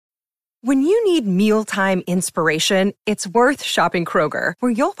When you need mealtime inspiration, it's worth shopping Kroger,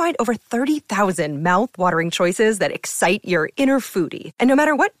 where you'll find over 30,000 mouth-watering choices that excite your inner foodie. And no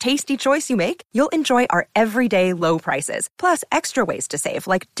matter what tasty choice you make, you'll enjoy our everyday low prices, plus extra ways to save,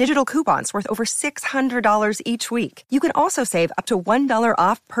 like digital coupons worth over $600 each week. You can also save up to $1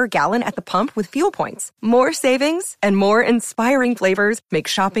 off per gallon at the pump with fuel points. More savings and more inspiring flavors make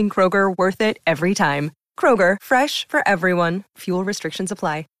shopping Kroger worth it every time. Kroger, fresh for everyone. Fuel restrictions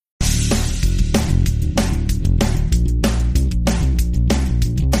apply.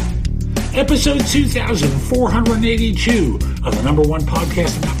 Episode 2482 of the number one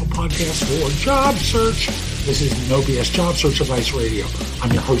podcast and Apple Podcast for job search. This is the No BS Job Search Advice Radio.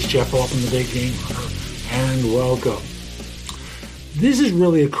 I'm your host, Jeff Altman, the Big Game Hunter, and welcome. This is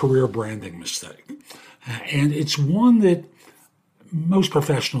really a career branding mistake, and it's one that most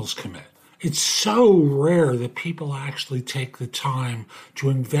professionals commit. It's so rare that people actually take the time to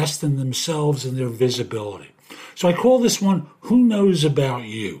invest in themselves and their visibility. So I call this one, Who Knows About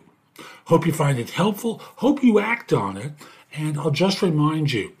You? Hope you find it helpful. Hope you act on it. And I'll just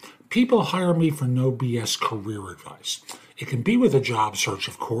remind you, people hire me for no BS career advice. It can be with a job search,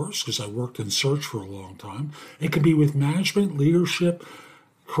 of course, because I worked in search for a long time. It can be with management, leadership,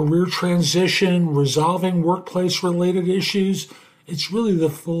 career transition, resolving workplace-related issues. It's really the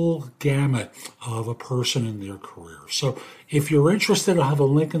full gamut of a person in their career. So if you're interested, I'll have a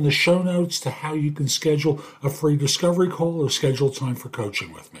link in the show notes to how you can schedule a free discovery call or schedule time for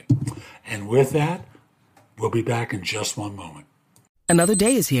coaching with me. And with that, we'll be back in just one moment. Another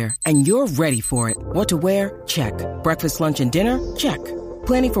day is here, and you're ready for it. What to wear? Check. Breakfast, lunch, and dinner? Check.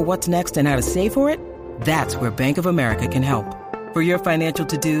 Planning for what's next and how to save for it? That's where Bank of America can help. For your financial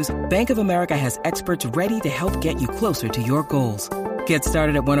to-dos, Bank of America has experts ready to help get you closer to your goals. Get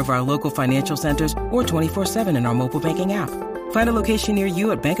started at one of our local financial centers or 24/7 in our mobile banking app. Find a location near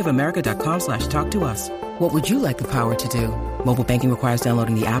you at bankofamerica.com/talktous. What would you like the power to do? Mobile banking requires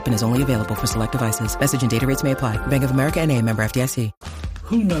downloading the app and is only available for select devices. Message and data rates may apply. Bank of America N.A., member FDIC.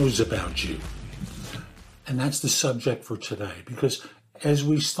 Who knows about you? And that's the subject for today, because as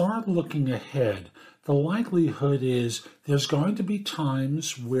we start looking ahead, the likelihood is there's going to be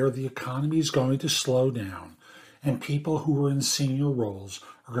times where the economy is going to slow down and people who are in senior roles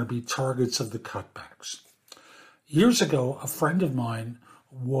are going to be targets of the cutbacks. Years ago, a friend of mine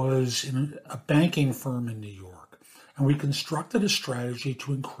was in a banking firm in New York, and we constructed a strategy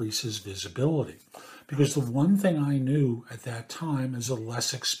to increase his visibility. Because the one thing I knew at that time as a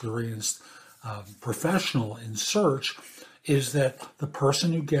less experienced professional in search is that the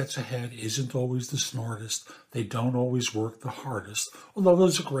person who gets ahead isn't always the smartest. They don't always work the hardest, although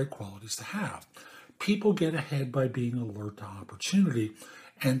those are great qualities to have. People get ahead by being alert to opportunity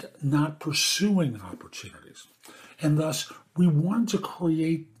and not pursuing opportunities. And thus, we want to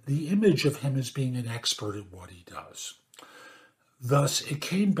create the image of him as being an expert at what he does. Thus, it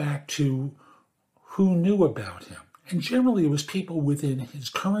came back to who knew about him. And generally, it was people within his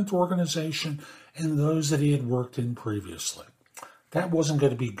current organization and those that he had worked in previously. That wasn't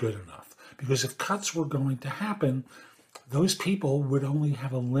going to be good enough, because if cuts were going to happen, those people would only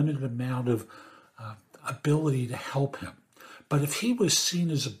have a limited amount of ability to help him. But if he was seen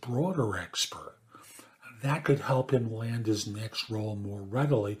as a broader expert, that could help him land his next role more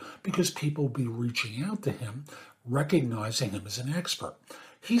readily, because people would be reaching out to him, recognizing him as an expert.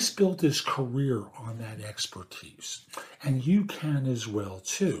 He's built his career on that expertise, and you can as well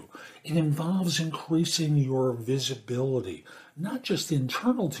too. It involves increasing your visibility, not just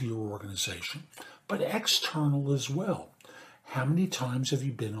internal to your organization, but external as well. How many times have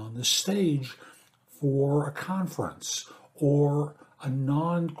you been on the stage for a conference or a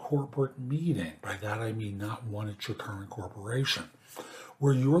non-corporate meeting? By that I mean not one at your current corporation,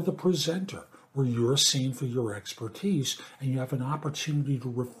 where you're the presenter, where you're seen for your expertise, and you have an opportunity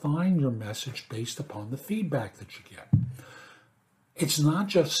to refine your message based upon the feedback that you get. It's not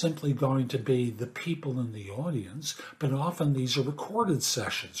just simply going to be the people in the audience, but often these are recorded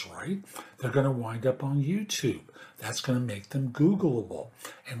sessions, right? They're going to wind up on YouTube. That's going to make them Googleable.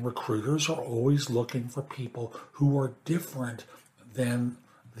 And recruiters are always looking for people who are different than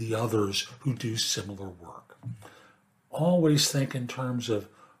the others who do similar work. Always think in terms of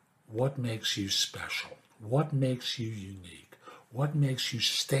what makes you special, what makes you unique, what makes you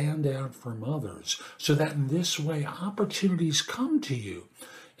stand out from others, so that in this way opportunities come to you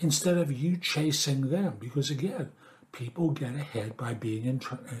instead of you chasing them. Because again, people get ahead by being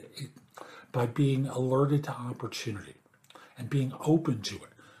alerted to opportunity and being open to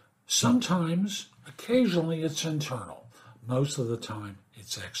it. Sometimes, occasionally, it's internal. Most of the time,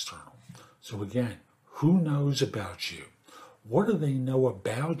 it's external. So again, who knows about you? What do they know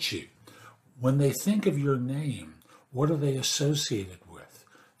about you When they think of your name, what are they associated with?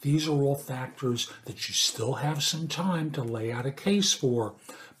 These are all factors that you still have some time to lay out a case for,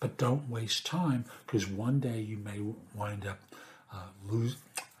 but don't waste time, because one day you may wind up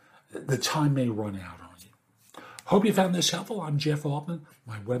the time may run out on you. Hope you found this helpful. I'm Jeff Altman.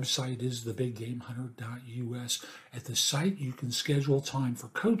 My website is thebiggamehunter.us. At the site, you can schedule time for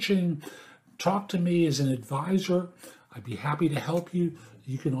coaching, talk to me as an advisor. I'd be happy to help you.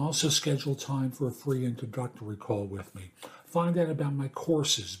 You can also schedule time for a free introductory call with me. Find out about my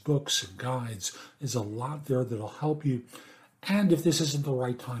courses, books, and guides. There's a lot there that'll help you. And if this isn't the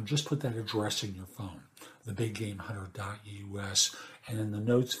right time, just put that address in your phone, thebiggamehunter.us, and in the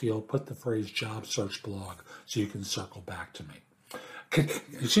notes field, put the phrase job search blog so you can circle back to me.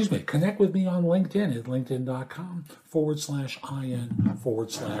 Connect with me on LinkedIn at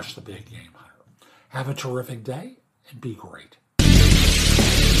linkedin.com/IN/The Big Game Hunter. Have a terrific day and be great.